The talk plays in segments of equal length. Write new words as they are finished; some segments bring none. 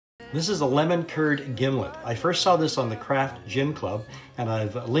This is a Lemon Curd Gimlet. I first saw this on the Craft Gin Club, and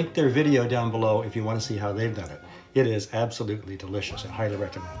I've linked their video down below if you want to see how they've done it. It is absolutely delicious. I highly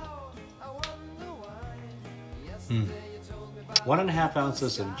recommend. 1.5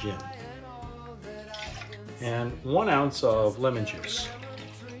 ounces of gin and 1 ounce of lemon juice.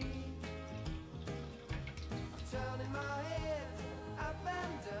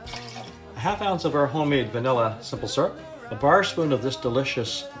 A 1/2 ounce of our homemade vanilla simple syrup. A bar spoon of this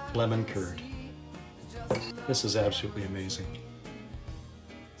delicious lemon curd. This is absolutely amazing.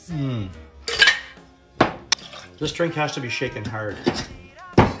 This drink has to be shaken hard.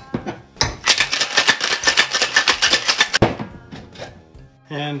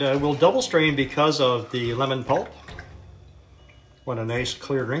 And we'll double strain because of the lemon pulp. Want a nice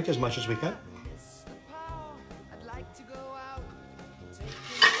clear drink as much as we can.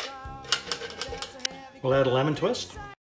 We'll add a lemon twist.